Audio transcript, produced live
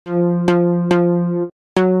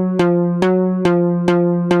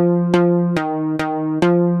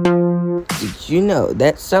you know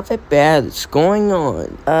that something bad is going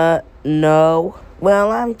on? No.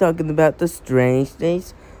 Well, I'm talking about the strange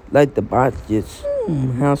things, like the bots just,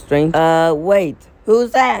 how strange. Wait,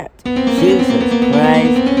 who's that? Jesus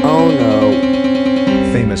Christ, oh no.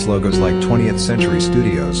 Famous logos like 20th Century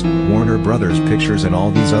Studios, Warner Brothers Pictures and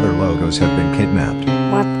all these other logos have been kidnapped.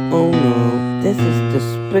 What? Oh no, this is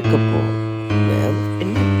despicable. Well, it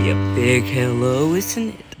might be a big hello, isn't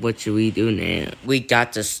it? What should we do now? We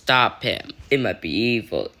got to stop him. It might be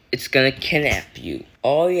evil. It's gonna kidnap you.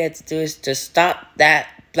 All you have to do is to stop that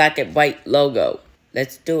black and white logo.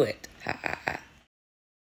 Let's do it. Ha ha ha.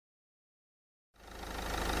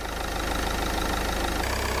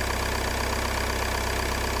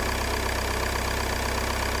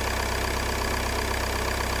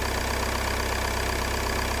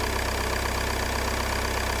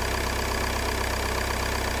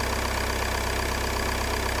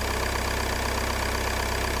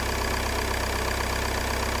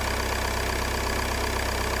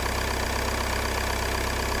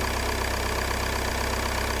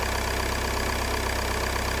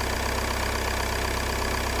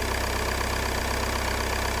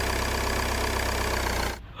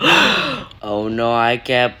 Oh no, I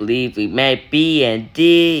can't believe we made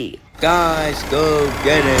BND. Guys, go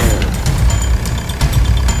get him.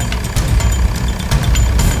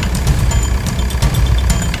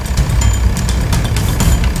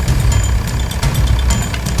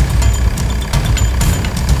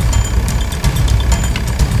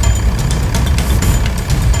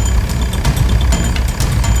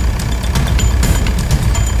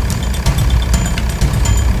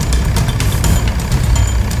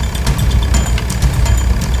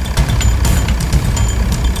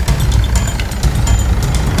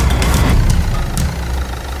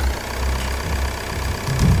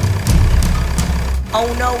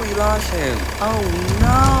 Oh no, we lost him. Oh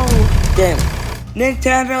no. Damn.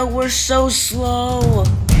 Nintendo, we're so slow.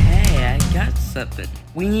 Hey, I got something.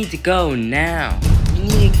 We need to go now. We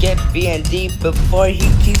need to get BND before he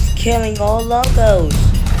keeps killing all logos.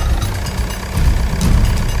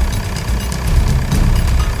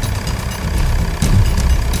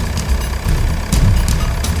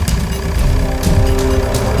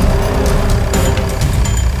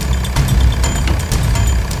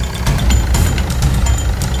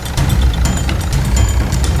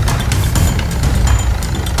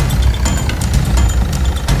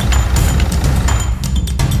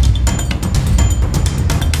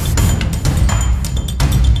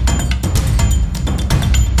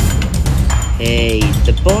 Hey,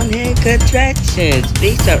 the bonehead contractions.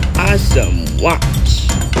 These are awesome. Watch.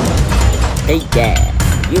 Hey,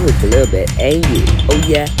 Dad. You look a little bit angry. Oh,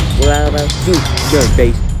 yeah? Well, how about you, your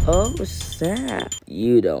face? Oh, snap.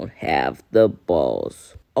 You don't have the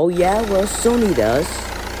balls. Oh, yeah? Well, Sony does.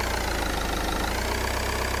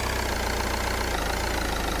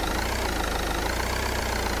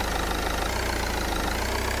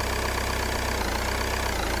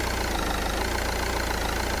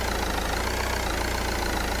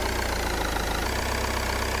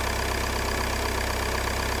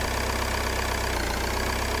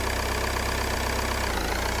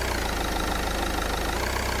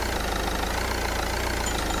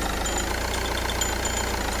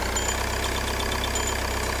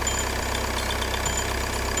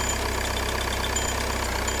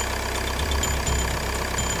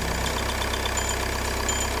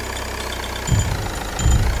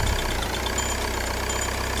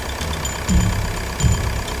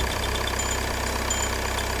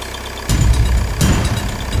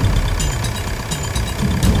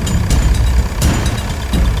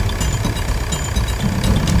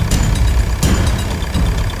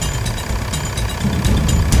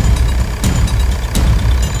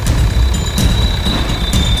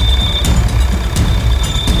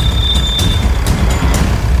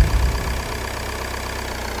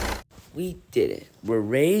 We did it. We're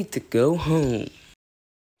ready to go home.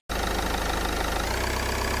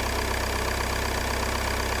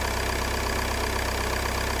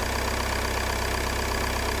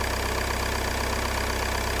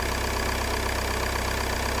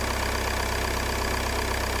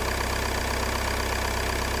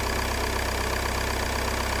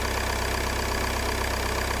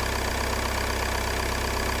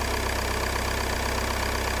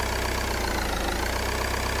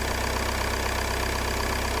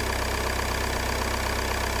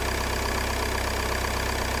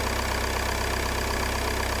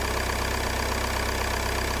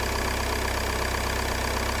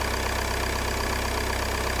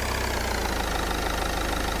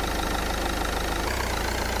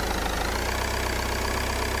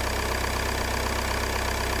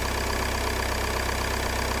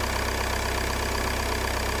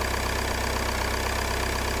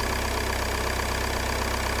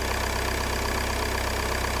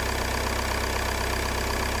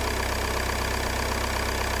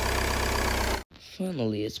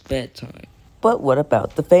 finally it's bedtime. But what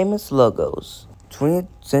about the famous logos? 20th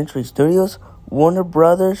Century Studios, Warner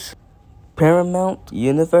Brothers, Paramount,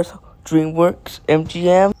 Universal, DreamWorks,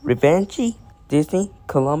 MGM, Revenge, Disney,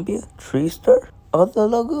 Columbia, TreeStar, other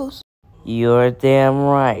logos? You're damn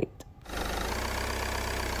right.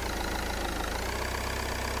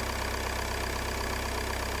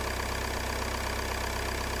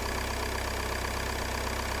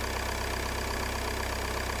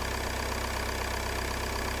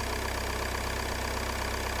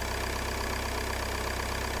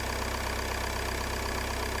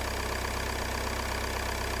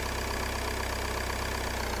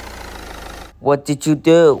 What did you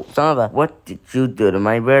do? Sava, what did you do to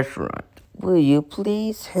my restaurant? Will you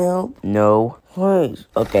please help? No. Please.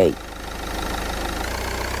 Okay.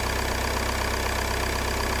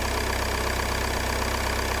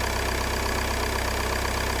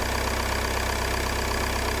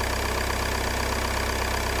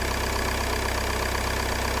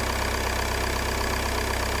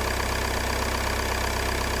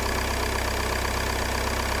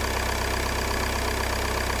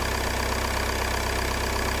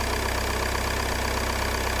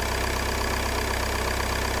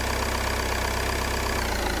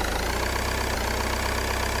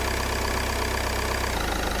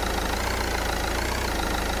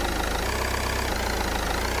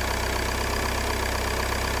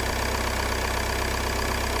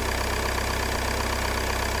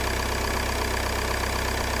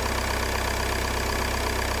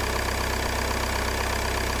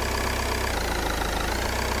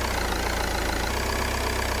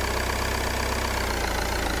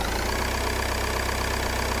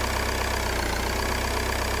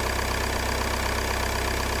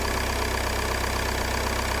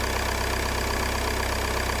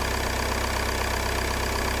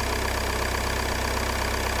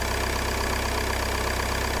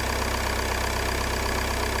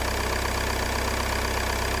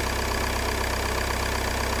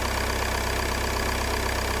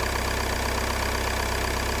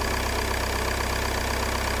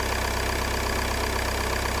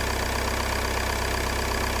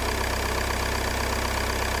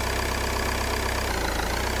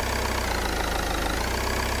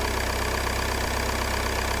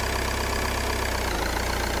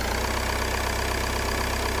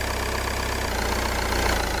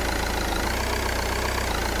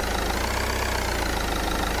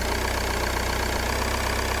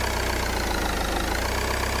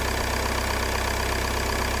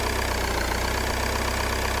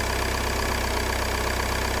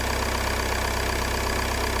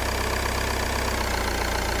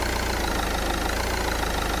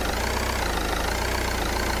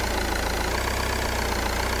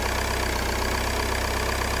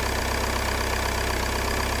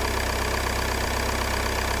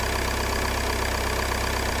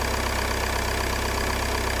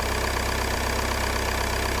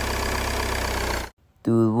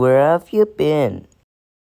 Dude, where have you been?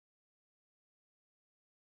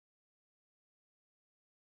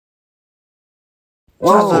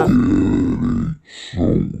 Whoa!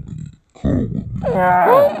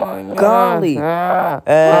 Golly! How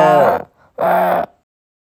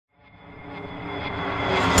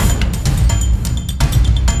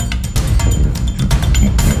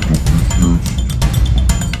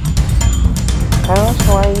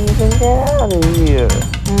shall I even get out of here?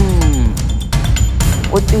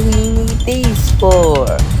 What do he need these for?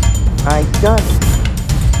 I done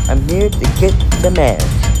it. I'm here to get the match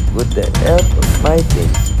with the help of my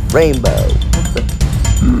face, Rainbow. What the?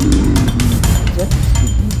 Is that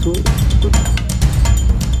Scooby-Doo?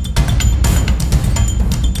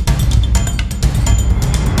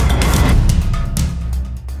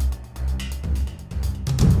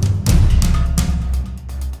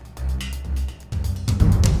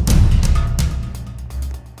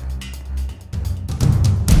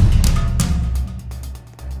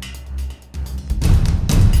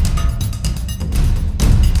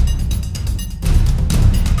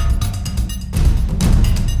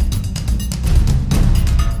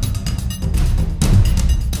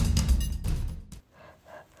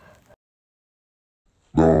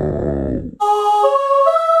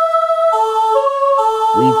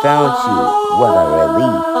 We found you. What a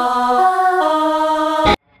relief.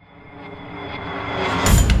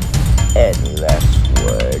 Any last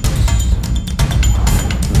words?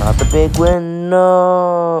 Not the big win,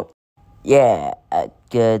 no. Yeah, a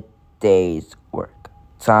good day's work.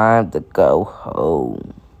 Time to go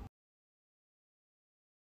home.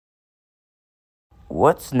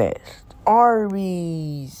 What's next?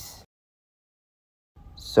 Arby's.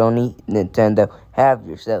 Sony, Nintendo, have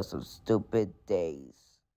yourselves some stupid days.